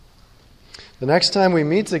The next time we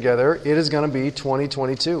meet together, it is going to be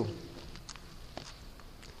 2022.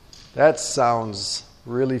 That sounds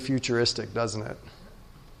really futuristic, doesn't it?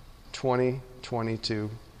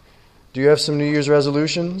 2022. Do you have some New Year's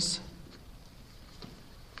resolutions?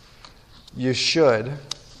 You should.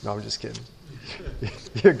 No, I'm just kidding.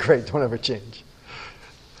 You're great. Don't ever change.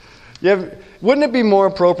 Wouldn't it be more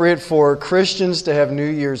appropriate for Christians to have New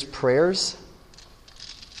Year's prayers?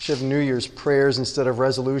 We should have New Year's prayers instead of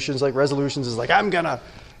resolutions. Like resolutions is like, I'm gonna.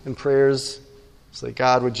 And prayers, it's like,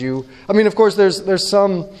 God, would you? I mean, of course, there's the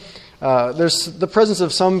presence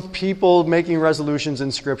of some people making resolutions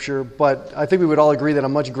in Scripture, but I think we would all agree that a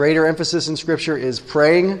much greater emphasis in Scripture is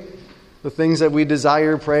praying the things that we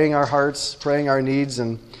desire, praying our hearts, praying our needs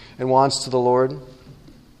and wants to the Lord.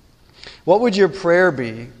 What would your prayer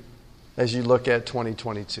be as you look at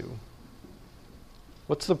 2022?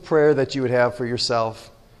 What's the prayer that you would have for yourself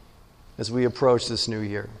as we approach this new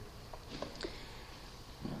year?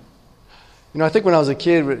 You know, I think when I was a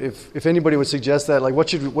kid, if anybody would suggest that, like,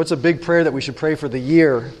 what's a big prayer that we should pray for the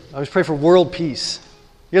year? I was pray for world peace.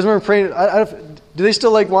 You guys remember praying? Do they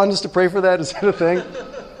still want us to pray for that? Is that a thing?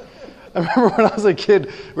 I remember when I was a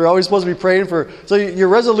kid, we were always supposed to be praying for. So your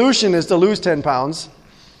resolution is to lose 10 pounds,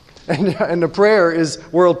 and the prayer is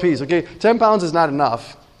world peace. Okay, 10 pounds is not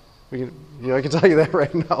enough. I can tell you that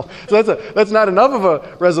right now. So that's not enough of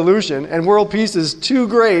a resolution, and world peace is too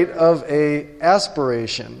great of a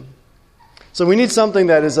aspiration. So we need something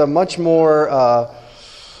that is a much more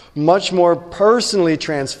personally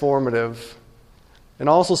transformative, and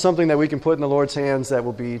also something that we can put in the Lord's hands that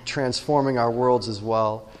will be transforming our worlds as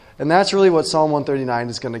well. And that's really what Psalm 139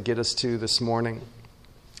 is going to get us to this morning.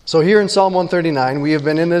 So here in Psalm 139, we have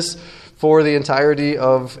been in this for the entirety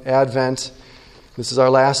of Advent. This is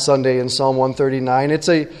our last Sunday in Psalm 139. It's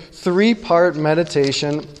a 3-part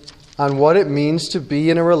meditation on what it means to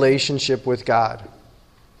be in a relationship with God.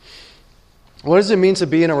 What does it mean to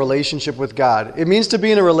be in a relationship with God? It means to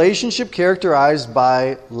be in a relationship characterized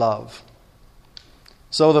by love.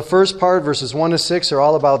 So the first part, verses 1 to 6, are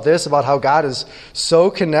all about this, about how God is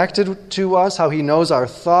so connected to us, how He knows our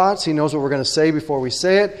thoughts, He knows what we're going to say before we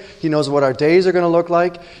say it, He knows what our days are going to look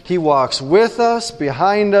like. He walks with us,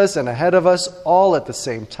 behind us, and ahead of us, all at the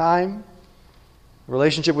same time. A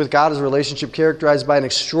relationship with God is a relationship characterized by an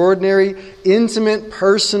extraordinary, intimate,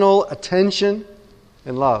 personal attention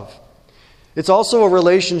and love. It's also a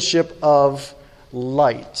relationship of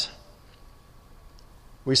light.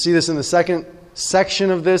 We see this in the second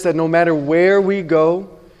section of this, that no matter where we go,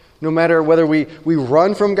 no matter whether we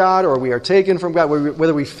run from God or we are taken from God,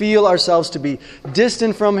 whether we feel ourselves to be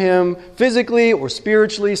distant from Him physically or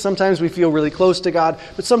spiritually, sometimes we feel really close to God,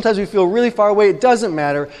 but sometimes we feel really far away. It doesn't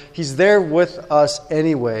matter. He's there with us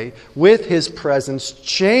anyway, with His presence,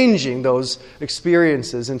 changing those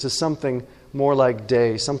experiences into something more like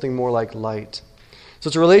day, something more like light. So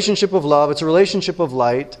it's a relationship of love, it's a relationship of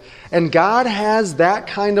light, and God has that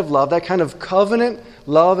kind of love, that kind of covenant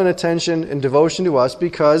love and attention and devotion to us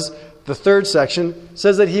because the third section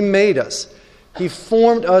says that He made us. He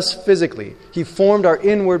formed us physically. He formed our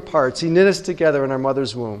inward parts. He knit us together in our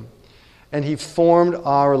mother's womb. And He formed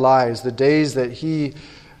our lives, the days that He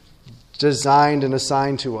designed and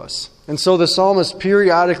assigned to us. And so the psalmist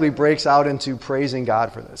periodically breaks out into praising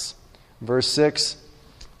God for this. Verse 6,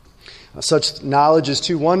 such knowledge is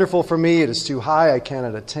too wonderful for me. It is too high. I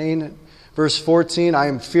cannot attain it. Verse 14,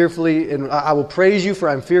 I will praise you, for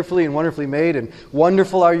I am fearfully and wonderfully made, and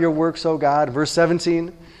wonderful are your works, O God. Verse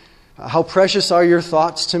 17, how precious are your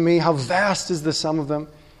thoughts to me. How vast is the sum of them.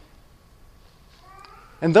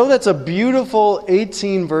 And though that's a beautiful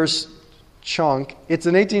 18-verse chunk, it's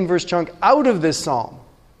an 18-verse chunk out of this psalm.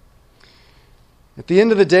 At the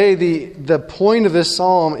end of the day, the point of this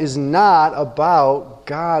psalm is not about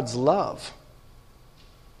God's love.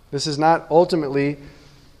 This is not ultimately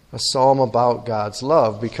a psalm about God's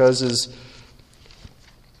love, because as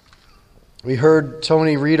we heard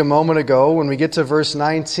Tony read a moment ago, when we get to verse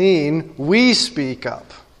 19, we speak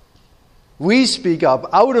up. We speak up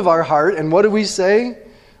out of our heart, and what do we say?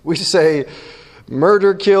 We say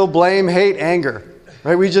murder, kill, blame, hate, anger.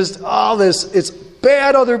 Right? We just, it's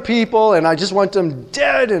bad other people, and I just want them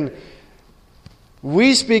dead. And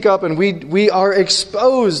we speak up, and we are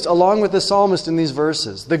exposed, along with the psalmist in these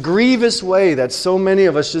verses, the grievous way that so many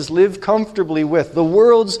of us just live comfortably with. The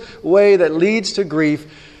world's way that leads to grief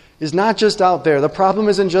is not just out there. The problem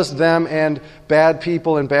isn't just them and bad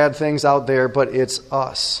people and bad things out there, but it's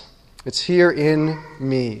us. It's here in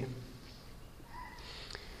me.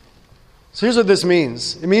 So here's what this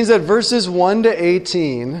means. It means that verses 1 to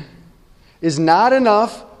 18 is not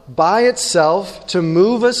enough by itself to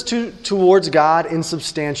move us towards God in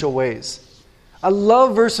substantial ways. I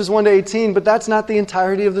love verses 1 to 18, but that's not the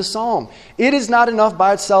entirety of the psalm. It is not enough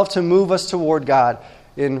by itself to move us toward God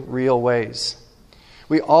in real ways.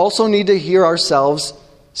 We also need to hear ourselves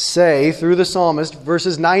say through the psalmist,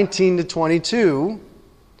 verses 19 to 22,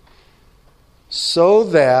 so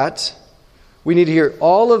that we need to hear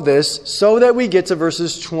all of this so that we get to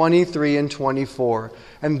verses 23 and 24.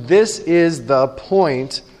 And this is the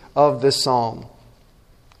point of this psalm.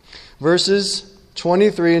 Verses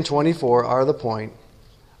 23 and 24 are the point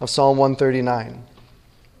of Psalm 139.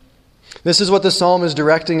 This is what the psalm is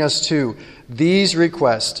directing us to. These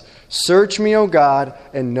requests: search me, O God,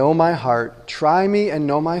 and know my heart. Try me and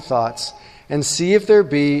know my thoughts, and see if there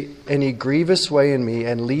be any grievous way in me,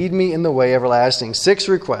 and lead me in the way everlasting. 6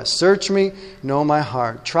 requests. Search me, know my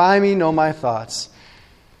heart. Try me, know my thoughts.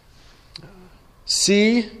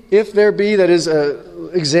 See if there be, that is,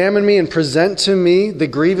 examine me and present to me the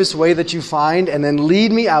grievous way that you find, and then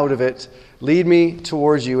lead me out of it. Lead me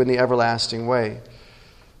towards you in the everlasting way.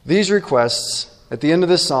 These requests, at the end of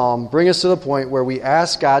this psalm, bring us to the point where we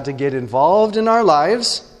ask God to get involved in our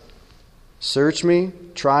lives, search me,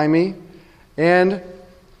 try me, and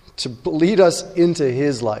to lead us into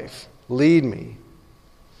His life. Lead me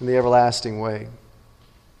in the everlasting way.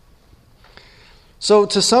 So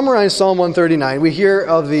to summarize Psalm 139, we hear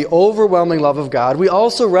of the overwhelming love of God. We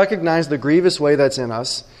also recognize the grievous way that's in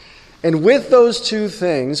us. And with those two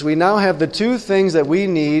things, we now have the two things that we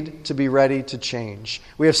need to be ready to change.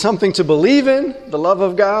 We have something to believe in, the love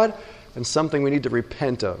of God, and something we need to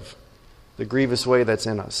repent of, the grievous way that's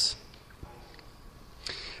in us.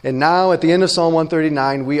 And now, at the end of Psalm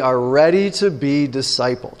 139, we are ready to be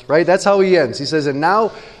discipled, right? That's how he ends. He says, and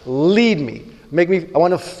now lead me. I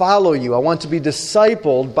want to follow you. I want to be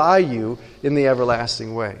discipled by you in the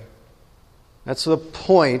everlasting way. That's the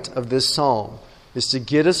point of this psalm, is to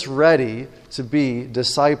get us ready to be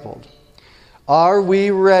discipled. Are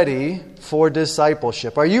we ready for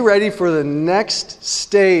discipleship? Are you ready for the next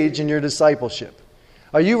stage in your discipleship?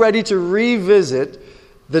 Are you ready to revisit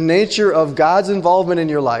the nature of God's involvement in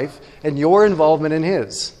your life and your involvement in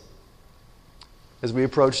His as we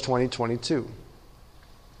approach 2022?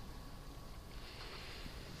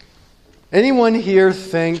 Anyone here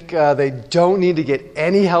think they don't need to get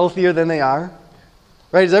any healthier than they are?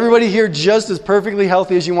 Right? Is everybody here just as perfectly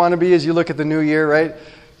healthy as you want to be as you look at the new year, right?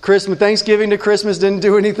 Thanksgiving to Christmas didn't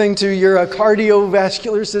do anything to your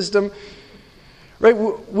cardiovascular system. Right?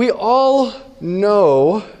 We all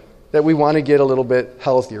know that we want to get a little bit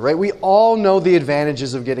healthier, right? We all know the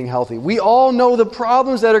advantages of getting healthy. We all know the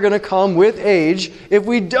problems that are going to come with age if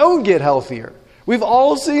we don't get healthier. We've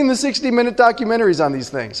all seen the 60-minute documentaries on these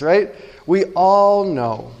things, right? We all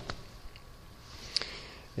know.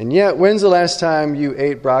 And yet, when's the last time you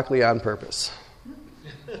ate broccoli on purpose?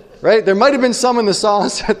 Right? There might have been some in the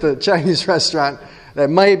sauce at the Chinese restaurant that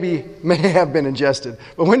may have been ingested.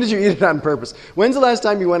 But when did you eat it on purpose? When's the last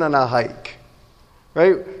time you went on a hike?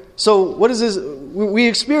 Right? So what is this? We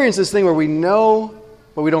experience this thing where we know,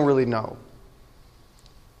 but we don't really know.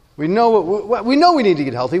 We know we need to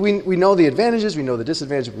get healthy. We know the advantages, we know the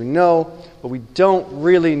disadvantages, we know, but we don't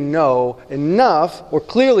really know enough or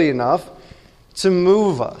clearly enough to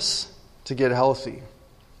move us to get healthy.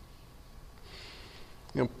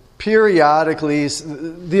 Periodically,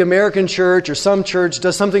 the American church or some church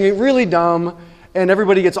does something really dumb, and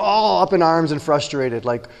everybody gets all up in arms and frustrated.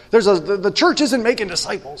 Like, the church isn't making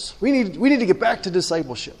disciples. We need to get back to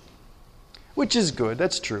discipleship. Which is good.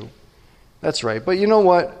 That's true. That's right. But you know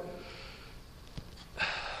what?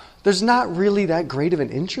 There's not really that great of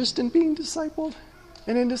an interest in being discipled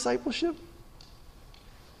and in discipleship.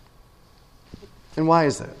 And why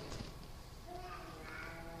is that?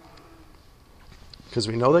 Because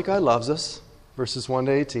we know that God loves us, verses 1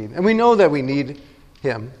 to 18. And we know that we need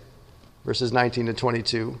Him, verses 19 to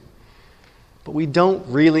 22. But we don't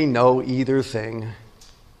really know either thing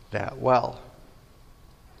that well.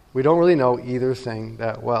 We don't really know either thing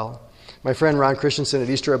that well. My friend Ron Christensen at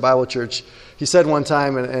Easter Bible Church, he said one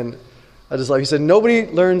time, and I just love, he said, nobody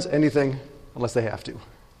learns anything unless they have to.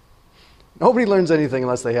 Nobody learns anything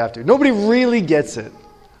unless they have to. Nobody really gets it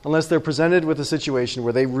unless they're presented with a situation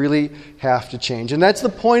where they really have to change. And that's the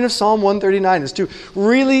point of Psalm 139, is to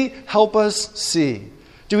really help us see.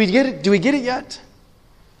 Do we get it? Do we get it yet?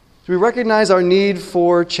 Do we recognize our need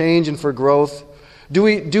for change and for growth? Do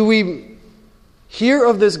we hear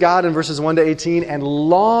of this God in verses 1 to 18 and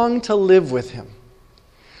long to live with Him?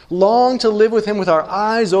 Long to live with Him with our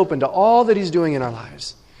eyes open to all that He's doing in our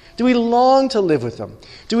lives? Do we long to live with Him?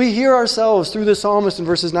 Do we hear ourselves through the psalmist in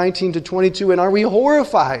verses 19 to 22, and are we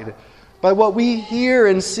horrified by what we hear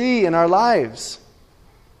and see in our lives?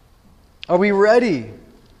 Are we ready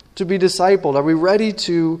to be discipled? Are we ready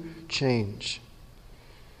to change?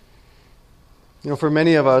 For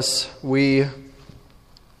many of us, we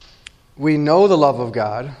know the love of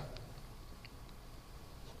God,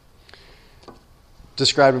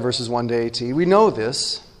 described in verses 1 to 18. We know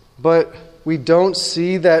this, but we don't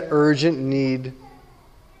see that urgent need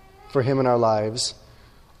for Him in our lives,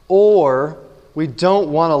 or we don't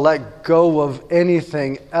want to let go of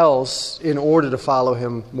anything else in order to follow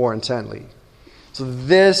Him more intently. So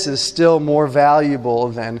this is still more valuable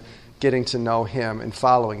than getting to know Him and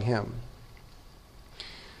following Him.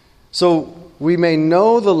 So we may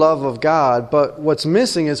know the love of God, but what's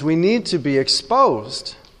missing is we need to be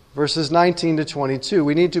exposed. Verses 19 to 22.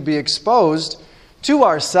 We need to be exposed to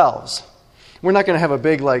ourselves. We're not going to have a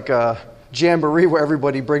big jamboree where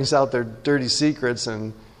everybody brings out their dirty secrets,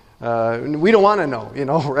 and we don't want to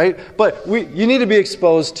know, right? But you need to be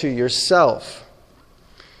exposed to yourself.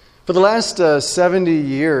 For the last 70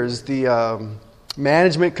 years, the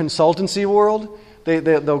management consultancy world,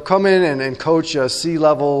 they'll come in and coach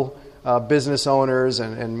C-level business owners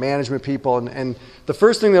and management people, and the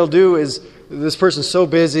first thing they'll do is, this person's so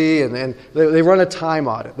busy, and they run a time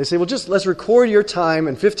audit. They say, well, just let's record your time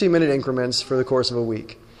in 15-minute increments for the course of a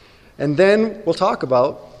week. And then we'll talk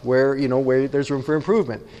about where there's room for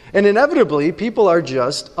improvement. And inevitably, people are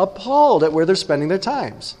just appalled at where they're spending their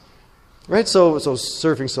times. Right? So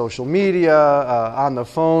surfing social media, on the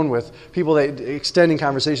phone with people, extending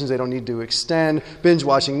conversations they don't need to extend, binge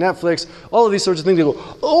watching Netflix, all of these sorts of things. They go,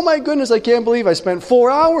 oh my goodness, I can't believe I spent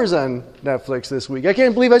 4 hours on Netflix this week. I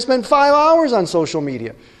can't believe I spent 5 hours on social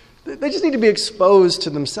media. They just need to be exposed to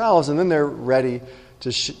themselves, and then they're ready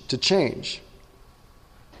to change.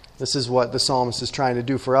 This is what the psalmist is trying to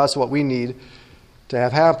do for us, what we need to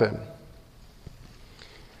have happen.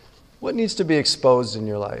 What needs to be exposed in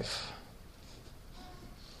your life?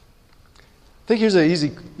 I think here's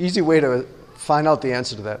an easy way to find out the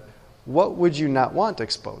answer to that. What would you not want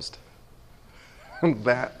exposed?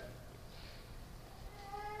 That.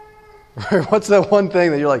 What's that one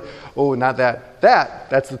thing that you're like, oh, not that.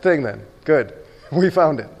 That's the thing then. Good. We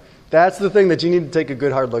found it. That's the thing that you need to take a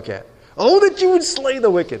good hard look at. Oh, that you would slay the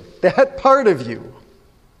wicked. That part of you.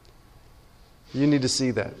 You need to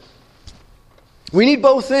see that. We need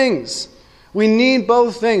both things. We need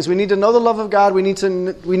both things. We need to know the love of God. We need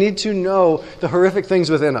to know the horrific things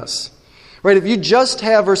within us. Right? If you just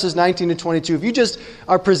have verses 19 to 22, if you just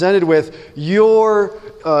are presented with your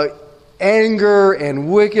anger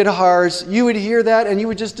and wicked hearts, you would hear that and you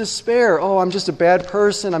would just despair. Oh, I'm just a bad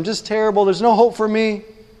person. I'm just terrible. There's no hope for me.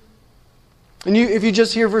 And if you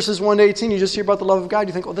just hear verses 1 to 18, you just hear about the love of God,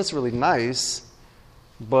 you think, oh, that's really nice.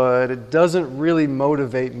 But it doesn't really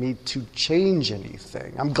motivate me to change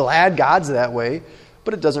anything. I'm glad God's that way,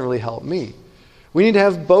 but it doesn't really help me. We need to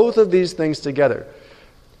have both of these things together.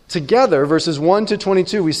 Together, verses 1 to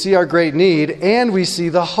 22, we see our great need, and we see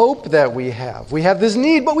the hope that we have. We have this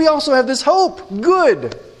need, but we also have this hope.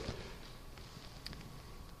 Good.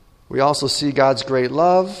 We also see God's great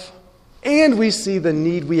love, and we see the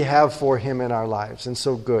need we have for Him in our lives. And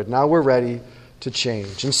so good. Now we're ready to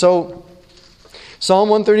change. And so Psalm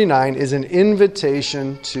 139 is an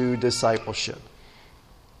invitation to discipleship.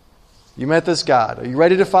 You met this God. Are you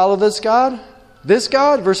ready to follow this God? This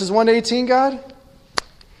God? Verses 1 to 18 God?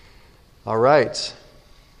 All right.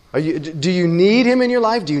 Do you need Him in your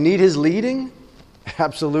life? Do you need His leading?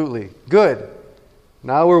 Absolutely. Good.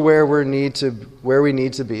 Now we're where we need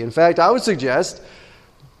to be. In fact, I would suggest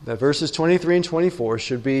that verses 23 and 24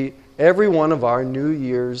 should be every one of our New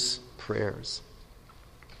Year's prayers.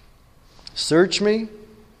 Search me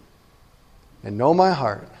and know my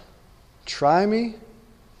heart. Try me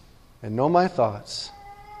and know my thoughts.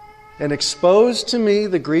 And expose to me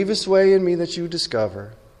the grievous way in me that you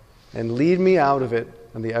discover. And lead me out of it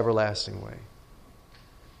in the everlasting way.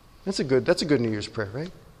 That's a good New Year's prayer,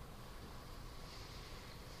 right?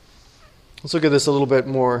 Let's look at this a little bit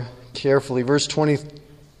more carefully. Verse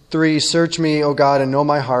 23, search me, O God, and know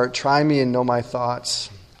my heart. Try me and know my thoughts.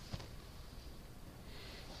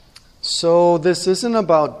 So this isn't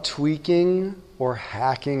about tweaking or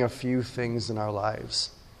hacking a few things in our lives,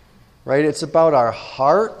 right? It's about our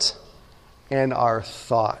heart and our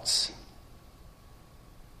thoughts.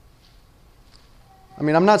 I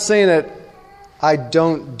mean, I'm not saying that I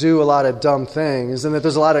don't do a lot of dumb things and that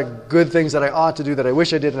there's a lot of good things that I ought to do that I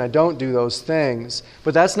wish I did and I don't do those things.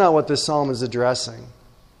 But that's not what this psalm is addressing.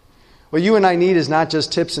 What you and I need is not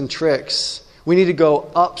just tips and tricks. We need to go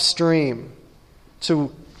upstream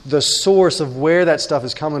to the source of where that stuff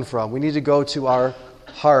is coming from. We need to go to our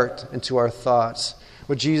heart and to our thoughts.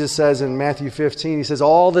 What Jesus says in Matthew 15, He says,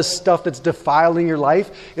 all this stuff that's defiling your life,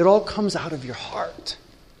 it all comes out of your heart.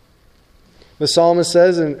 The psalmist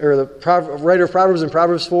says, or the writer of Proverbs in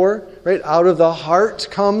Proverbs 4, right? Out of the heart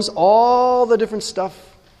comes all the different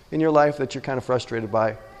stuff in your life that you're kind of frustrated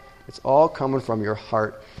by. It's all coming from your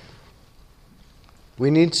heart.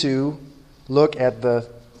 We need to look at the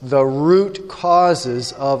root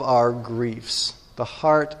causes of our griefs, the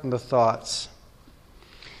heart and the thoughts.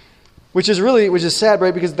 Which is sad,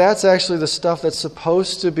 right? Because that's actually the stuff that's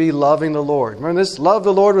supposed to be loving the Lord. Remember this? Love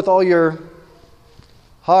the Lord with all your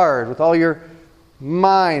heart, with all your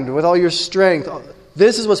mind, with all your strength.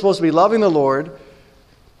 This is what's supposed to be loving the Lord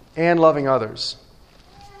and loving others.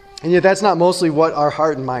 And yet that's not mostly what our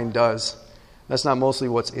heart and mind does. That's not mostly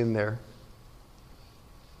what's in there.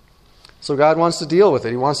 So God wants to deal with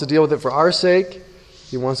it. He wants to deal with it for our sake.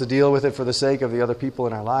 He wants to deal with it for the sake of the other people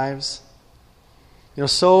in our lives. You know,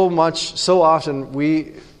 so often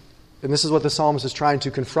and this is what the psalmist is trying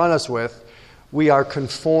to confront us with, we are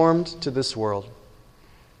conformed to this world.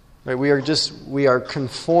 Right? We are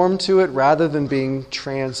conformed to it rather than being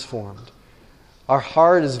transformed. Our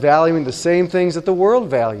heart is valuing the same things that the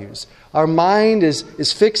world values. Our mind is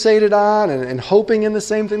fixated on and hoping in the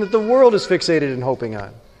same thing that the world is fixated and hoping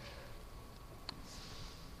on.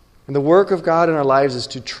 And the work of God in our lives is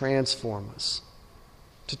to transform us.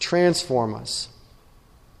 To transform us.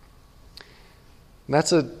 And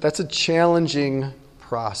that's a challenging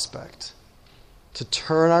prospect. To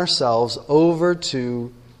turn ourselves over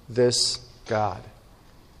to this God.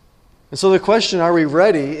 And so the question, are we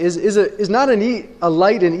ready, is not a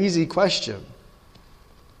light and easy question.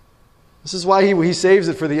 This is why he saves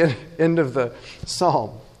it for the end of the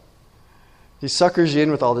psalm. He suckers you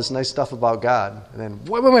in with all this nice stuff about God. And then,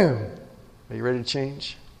 wait. Are you ready to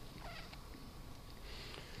change?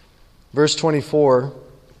 Verse 24.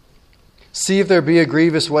 See if there be a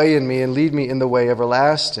grievous way in me, and lead me in the way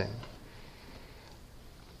everlasting.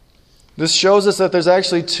 This shows us that there's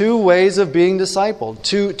actually two ways of being discipled,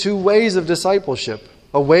 two ways of discipleship.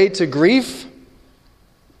 A way to grief.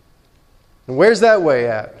 And where's that way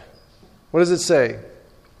at? What does it say?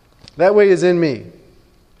 That way is in me.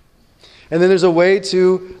 And then there's a way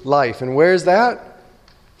to life. And where's that?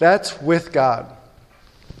 That's with God.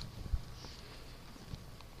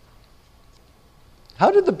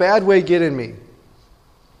 How did the bad way get in me?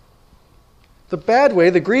 The bad way,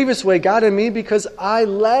 the grievous way, got in me because I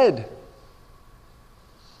led.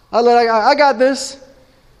 I got this.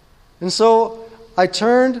 And so I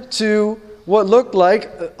turned to what looked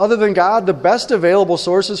like, other than God, the best available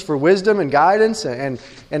sources for wisdom and guidance and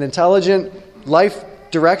intelligent life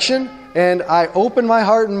direction. And I opened my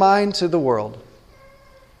heart and mind to the world.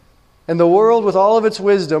 And the world, with all of its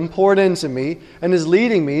wisdom, poured into me and is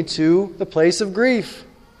leading me to the place of grief.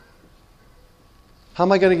 How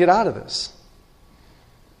am I going to get out of this?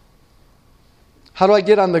 How do I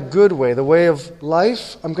get on the good way, the way of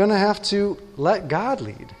life? I'm going to have to let God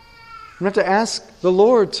lead. I'm going to have to ask the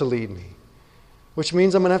Lord to lead me, which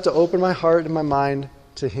means I'm going to have to open my heart and my mind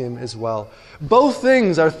to Him as well. Both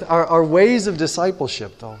things are ways of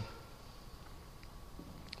discipleship, though.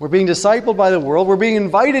 We're being discipled by the world. We're being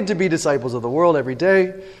invited to be disciples of the world every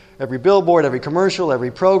day. Every billboard, every commercial,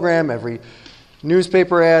 every program, every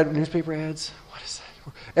newspaper ads. What is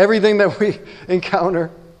that? Everything that we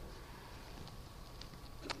encounter.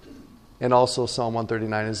 And also Psalm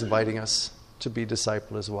 139 is inviting us to be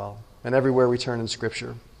discipled as well. And everywhere we turn in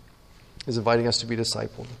Scripture is inviting us to be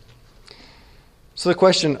discipled. So the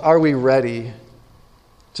question, are we ready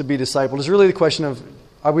to be discipled, is really the question of,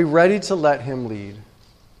 are we ready to let Him lead?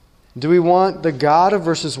 Do we want the God of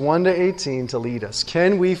verses 1 to 18 to lead us?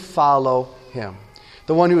 Can we follow Him?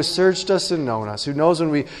 The one who has searched us and known us, who knows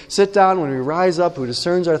when we sit down, when we rise up, who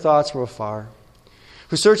discerns our thoughts from afar,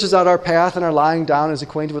 who searches out our path and our lying down, is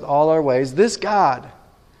acquainted with all our ways. This God,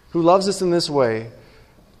 who loves us in this way,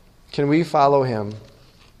 can we follow Him?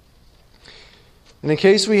 And in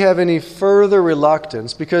case we have any further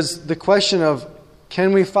reluctance, because the question of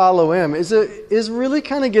can we follow Him is really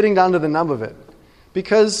kind of getting down to the nub of it.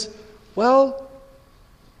 Because, well,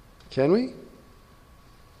 can we?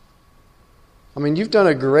 I mean, you've done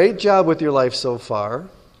a great job with your life so far.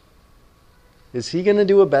 Is He going to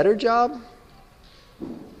do a better job?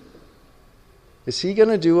 Is He going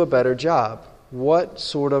to do a better job? What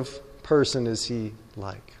sort of person is He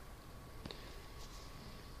like?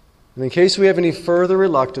 And in case we have any further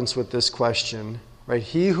reluctance with this question, right?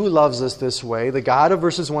 He who loves us this way, the God of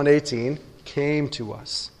verses 1 to 18, came to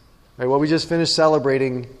us. Right? What we just finished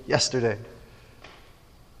celebrating yesterday.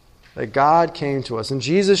 That God came to us. And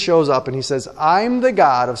Jesus shows up and He says, I'm the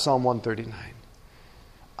God of Psalm 139.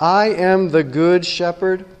 I am the good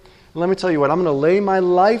shepherd. Let me tell you what, I'm going to lay my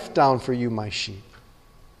life down for you, my sheep.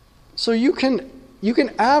 So you can you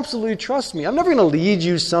can absolutely trust me. I'm never going to lead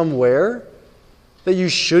you somewhere that you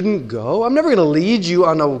shouldn't go. I'm never going to lead you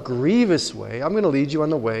on a grievous way. I'm going to lead you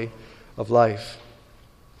on the way of life.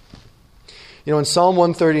 In Psalm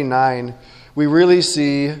 139, we really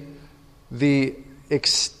see the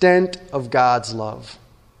extent of God's love.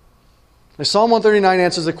 Now, Psalm 139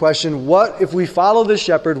 answers the question, what if we follow the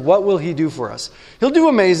shepherd, what will he do for us? He'll do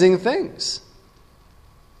amazing things.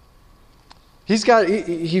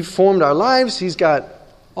 He formed our lives. He's got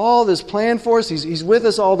all this planned for us. He's with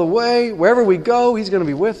us all the way. Wherever we go, he's going to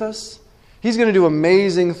be with us. He's going to do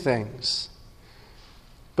amazing things.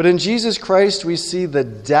 But in Jesus Christ, we see the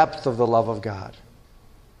depth of the love of God.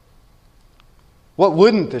 What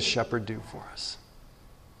wouldn't this shepherd do for us?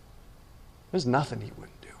 There's nothing he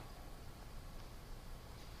wouldn't do.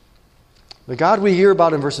 The God we hear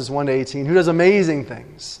about in verses 1 to 18, who does amazing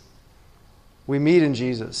things, we meet in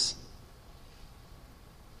Jesus.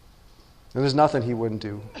 And there's nothing he wouldn't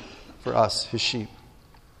do for us, his sheep.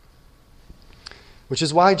 Which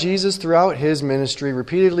is why Jesus, throughout his ministry,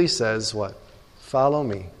 repeatedly says what? Follow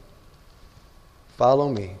me. Follow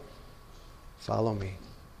me. Follow me.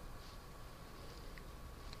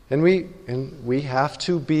 And we have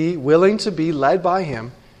to be willing to be led by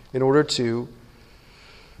him in order to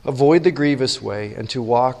avoid the grievous way and to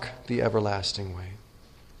walk the everlasting way.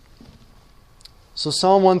 So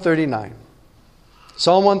Psalm 139.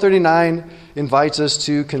 Psalm 139 invites us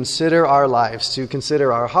to consider our lives, to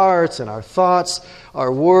consider our hearts and our thoughts,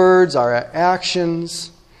 our words, our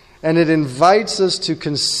actions. And it invites us to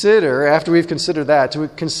consider, after we've considered that, to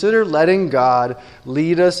consider letting God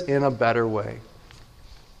lead us in a better way.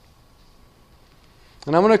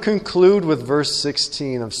 And I'm going to conclude with verse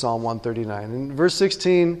 16 of Psalm 139. In verse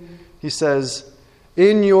 16, he says,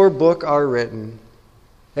 "In your book are written,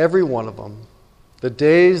 every one of them, the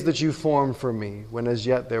days that you formed for me, when as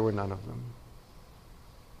yet there were none of them."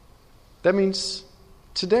 That means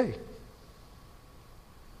today.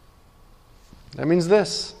 That means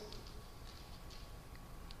this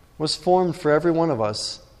was formed for every one of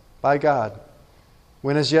us by God,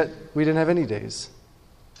 when as yet we didn't have any days.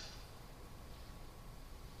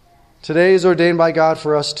 Today is ordained by God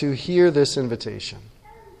for us to hear this invitation.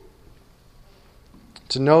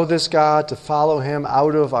 To know this God, to follow him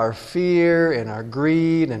out of our fear and our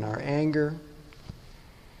greed and our anger.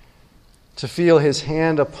 To feel his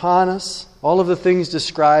hand upon us. All of the things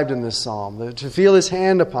described in this psalm. To feel his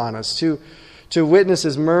hand upon us. To witness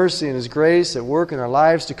his mercy and his grace at work in our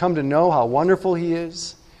lives. To come to know how wonderful he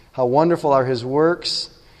is. How wonderful are his works.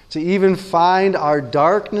 To even find our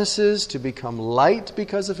darknesses to become light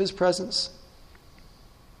because of his presence.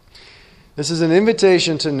 This is an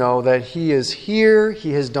invitation to know that he is here.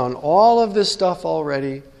 He has done all of this stuff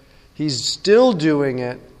already. He's still doing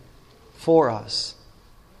it for us.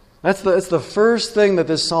 That's the first thing that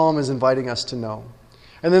this psalm is inviting us to know.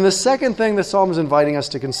 And then the second thing the psalm is inviting us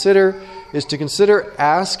to consider is to consider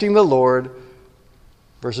asking the Lord,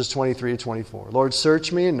 verses 23 to 24. Lord,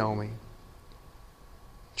 search me and know me.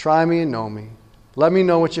 Try me and know me. Let me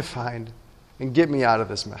know what you find and get me out of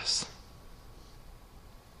this mess.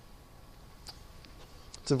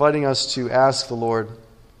 It's inviting us to ask the Lord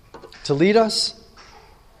to lead us.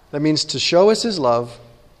 That means to show us his love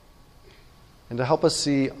and to help us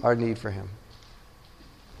see our need for him.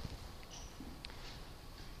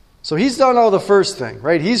 So he's done all the first thing,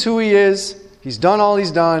 right? He's who he is. He's done all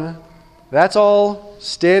he's done. That's all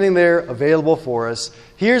standing there available for us.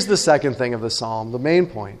 Here's the second thing of the psalm, the main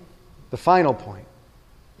point, the final point.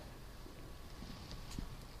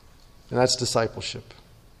 And that's discipleship.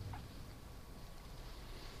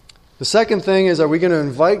 The second thing is, are we going to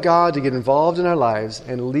invite God to get involved in our lives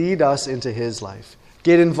and lead us into his life?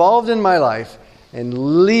 Get involved in my life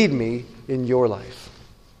and lead me in your life.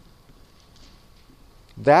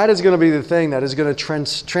 That is going to be the thing that is going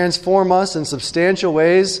to transform us in substantial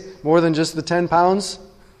ways, more than just the 10 pounds.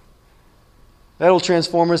 That'll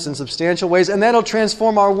transform us in substantial ways, and that'll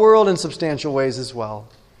transform our world in substantial ways as well.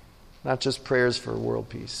 Not just prayers for world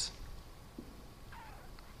peace.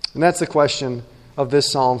 And that's the question of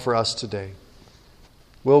this psalm for us today.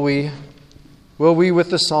 Will we, with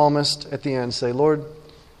the psalmist at the end, say, Lord,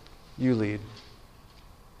 you lead?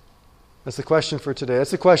 That's the question for today.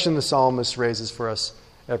 That's the question the psalmist raises for us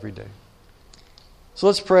every day. So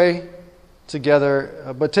let's pray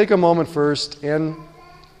together, but take a moment first and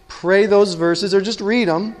pray those verses, or just read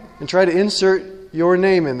them and try to insert your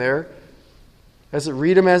name in there.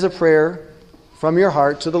 Read them as a prayer from your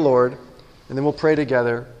heart to the Lord, and then we'll pray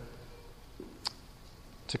together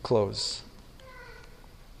to close.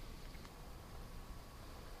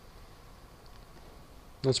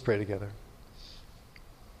 Let's pray together.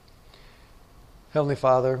 Heavenly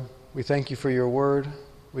Father, we thank you for your word.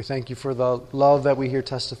 We thank you for the love that we hear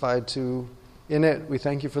testified to in it. We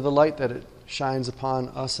thank you for the light that it shines upon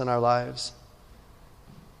us and our lives.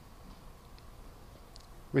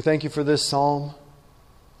 We thank you for this psalm,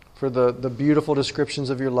 for the beautiful descriptions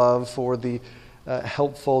of your love, for the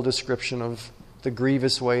helpful description of the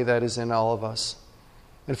grievous way that is in all of us,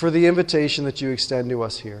 and for the invitation that you extend to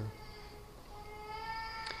us here.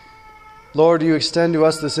 Lord, you extend to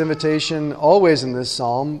us this invitation always in this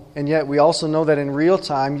psalm, and yet we also know that in real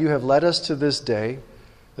time you have led us to this day,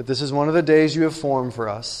 that this is one of the days you have formed for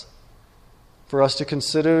us to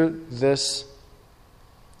consider this,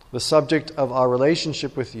 the subject of our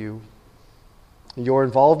relationship with you, your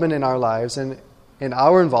involvement in our lives, and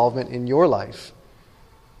our involvement in your life.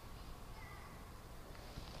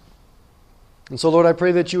 And so, Lord, I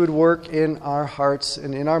pray that you would work in our hearts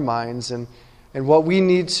and in our minds, and what we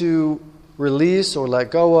need to release or let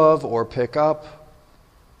go of or pick up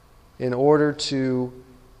in order to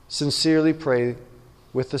sincerely pray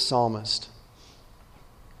with the psalmist.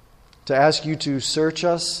 To ask you to search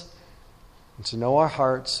us and to know our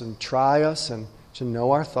hearts and try us and to know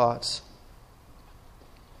our thoughts,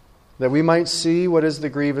 that we might see what is the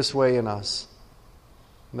grievous way in us,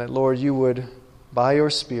 and that, Lord, you would, by your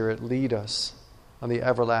Spirit, lead us on the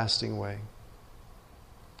everlasting way.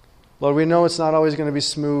 Lord, we know it's not always going to be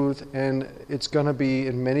smooth, and it's going to be,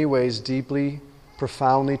 in many ways, deeply,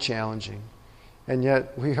 profoundly challenging. And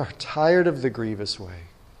yet, we are tired of the grievous way.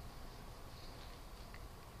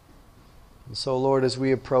 And so, Lord, as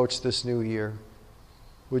we approach this new year,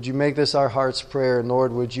 would you make this our heart's prayer? And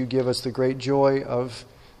Lord, would you give us the great joy of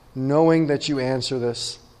knowing that you answer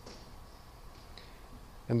this,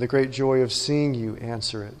 and the great joy of seeing you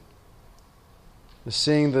answer it, of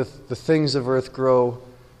seeing the things of earth grow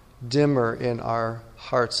dimmer in our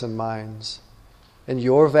hearts and minds, and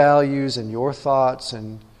your values and your thoughts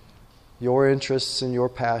and your interests and your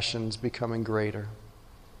passions becoming greater.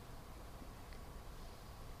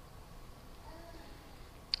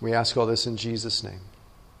 We ask all this in Jesus' name.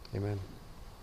 Amen.